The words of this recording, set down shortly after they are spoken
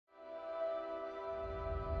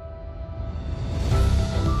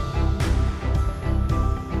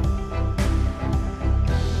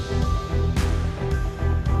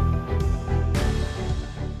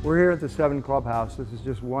We're here at the 7 Clubhouse. This is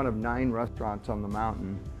just one of 9 restaurants on the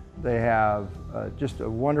mountain. They have just a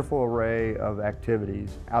wonderful array of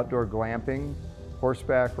activities: outdoor glamping,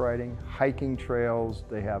 horseback riding, hiking trails.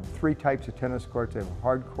 They have 3 types of tennis courts. They have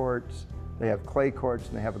hard courts, they have clay courts,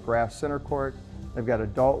 and they have a grass center court. They've got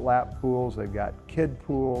adult lap pools, they've got kid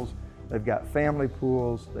pools, they've got family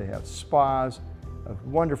pools, they have spas, a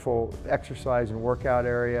wonderful exercise and workout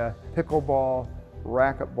area, pickleball,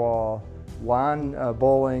 racquetball, lawn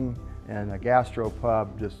bowling, and a gastro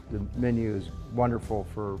pub. Just the menu is wonderful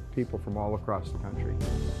for people from all across the country.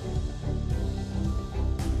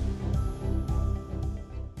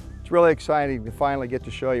 It's really exciting to finally get to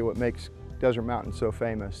show you what makes Desert Mountain so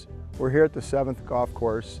famous. We're here at the 7th golf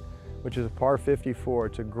course, which is a par 54.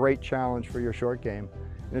 It's a great challenge for your short game.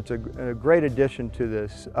 And it's a great addition to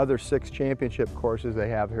this other 6 championship courses they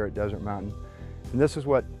have here at Desert Mountain. And this is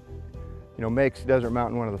what makes Desert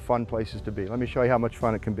Mountain one of the fun places to be. Let me show you how much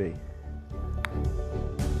fun it can be.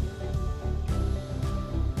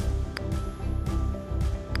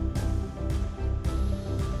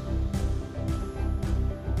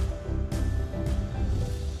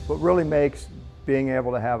 What really makes being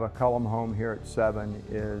able to have a Cullum home here at 7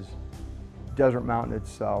 is Desert Mountain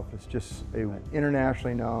itself. It's just an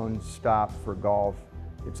internationally known stop for golf.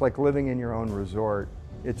 It's like living in your own resort.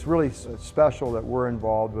 It's really special that we're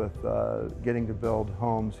involved with getting to build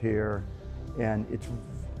homes here, and it's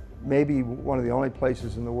maybe one of the only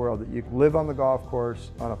places in the world that you can live on the golf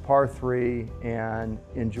course on a par 3 and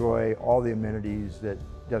enjoy all the amenities that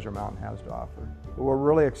Desert Mountain has to offer. What we're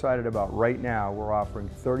really excited about right now, we're offering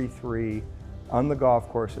 33 on the golf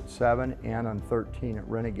course at 7 and on 13 at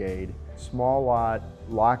Renegade. Small lot,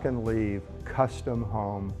 lock and leave, custom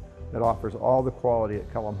home that offers all the quality that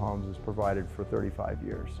Cullum Homes has provided for 35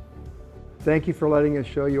 years. Thank you for letting us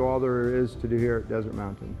show you all there is to do here at Desert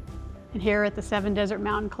Mountain. And here at the 7 Desert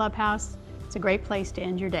Mountain Clubhouse, it's a great place to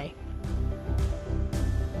end your day.